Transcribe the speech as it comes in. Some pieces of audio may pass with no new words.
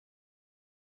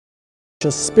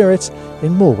Just spirit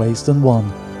in more ways than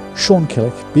one. Sean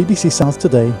Killick, BBC South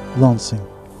Today, Lancing.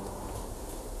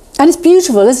 And it's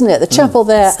beautiful, isn't it? The chapel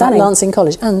there Stunning. at Lancing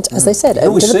College. And as they said,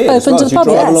 open to the as well. public. You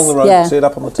drive along the road, see it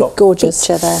up on the top. Gorgeous.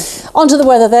 Picture there. On to the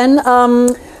weather then.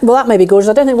 Well, that may be gorgeous.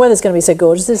 I don't think the weather's going to be so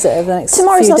gorgeous, is it, over the next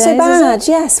Tomorrow's few not days, so bad.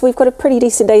 Yes, we've got a pretty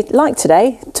decent day like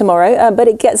today, tomorrow, but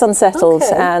it gets unsettled.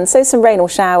 Okay. And so some rain or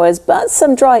showers, but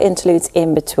some dry interludes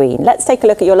in between. Let's take a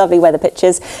look at your lovely weather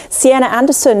pictures. Sienna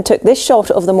Anderson took this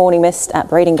shot of the morning mist at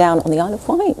Brading Down on the Isle of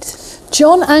Wight.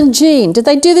 John and Jean, did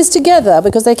they do this together?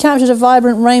 Because they captured a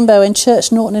vibrant rainbow in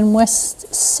Church Norton in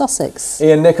West Sussex.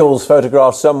 Ian Nichols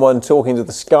photographed someone talking to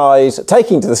the skies,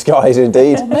 taking to the skies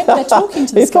indeed. Well, maybe they're talking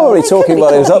to the He's sky. probably talking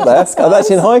while he was up there. Oh,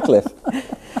 that's in Highcliffe.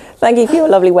 Thank you for your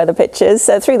lovely weather pictures.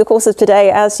 Through the course of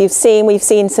today, as you've seen, we've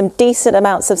seen some decent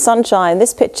amounts of sunshine.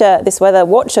 This picture, this weather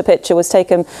watcher picture, was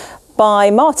taken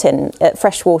by Martin at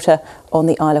Freshwater on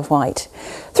the Isle of Wight.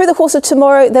 Through the course of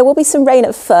tomorrow, there will be some rain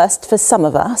at first for some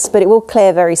of us, but it will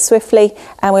clear very swiftly,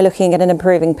 and we're looking at an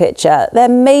improving picture. There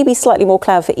may be slightly more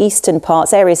cloud for eastern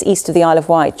parts, areas east of the Isle of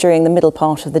Wight during the middle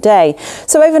part of the day.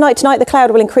 So overnight tonight, the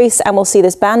cloud will increase, and we'll see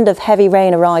this band of heavy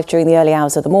rain arrive during the early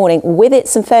hours of the morning. With it,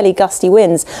 some fairly gusty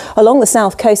winds. Along the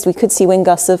south coast, we could see wind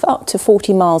gusts of up to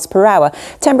 40 miles per hour.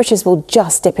 Temperatures will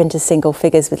just dip into single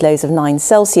figures with lows of 9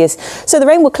 Celsius. So the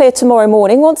rain will clear tomorrow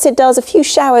morning. Once it does, a few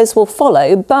showers will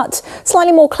follow, but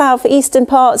slightly more cloud for eastern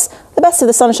parts. The best of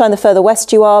the sunshine the further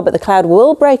west you are, but the cloud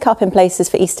will break up in places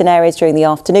for eastern areas during the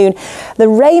afternoon. The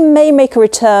rain may make a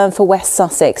return for West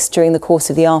Sussex during the course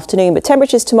of the afternoon, but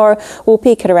temperatures tomorrow will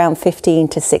peak at around 15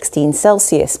 to 16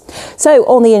 Celsius. So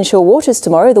on the inshore waters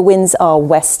tomorrow, the winds are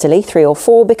westerly 3 or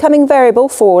 4, becoming variable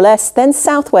 4 or less, then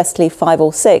southwesterly 5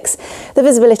 or 6. The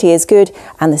visibility is good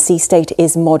and the sea state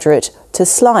is moderate to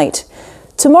slight.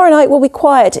 Tomorrow night will be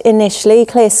quiet initially,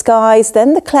 clear skies,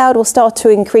 then the cloud will start to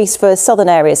increase for southern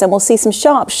areas and we'll see some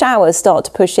sharp showers start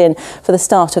to push in for the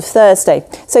start of Thursday.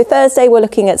 So Thursday we're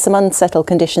looking at some unsettled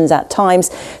conditions at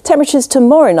times. Temperatures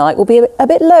tomorrow night will be a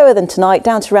bit lower than tonight,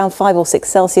 down to around 5 or 6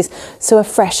 Celsius, so a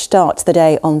fresh start to the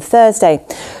day on Thursday.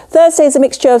 Thursday is a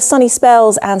mixture of sunny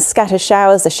spells and scattered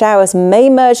showers. The showers may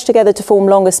merge together to form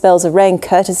longer spells of rain,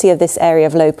 courtesy of this area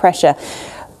of low pressure.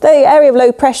 The area of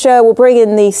low pressure will bring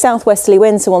in the southwesterly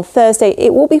winds, so on Thursday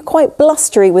it will be quite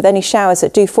blustery with any showers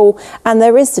that do fall, and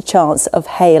there is the chance of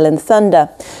hail and thunder.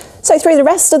 So through the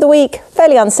rest of the week,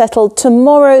 fairly unsettled.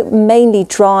 Tomorrow, mainly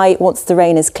dry once the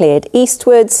rain has cleared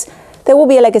eastwards. There will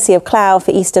be a legacy of cloud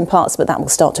for eastern parts, but that will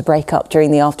start to break up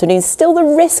during the afternoon. Still the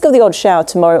risk of the odd shower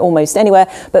tomorrow almost anywhere,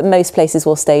 but most places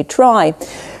will stay dry.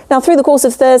 Now, through the course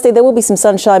of Thursday, there will be some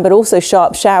sunshine, but also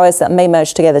sharp showers that may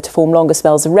merge together to form longer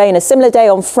spells of rain. A similar day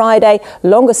on Friday,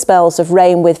 longer spells of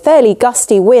rain with fairly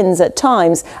gusty winds at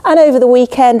times. And over the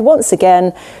weekend, once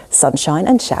again, sunshine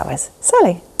and showers.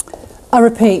 Sally. I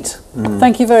repeat.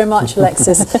 Thank you very much,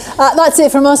 Alexis. That's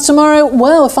it from us tomorrow.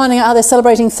 Well, we're finding out how they're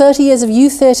celebrating 30 years of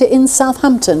youth theatre in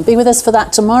Southampton. Be with us for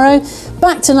that tomorrow.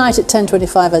 Back tonight at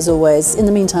 10:25 as always. In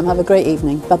the meantime, have a great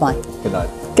evening. Bye-bye. Good night.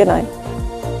 Good night.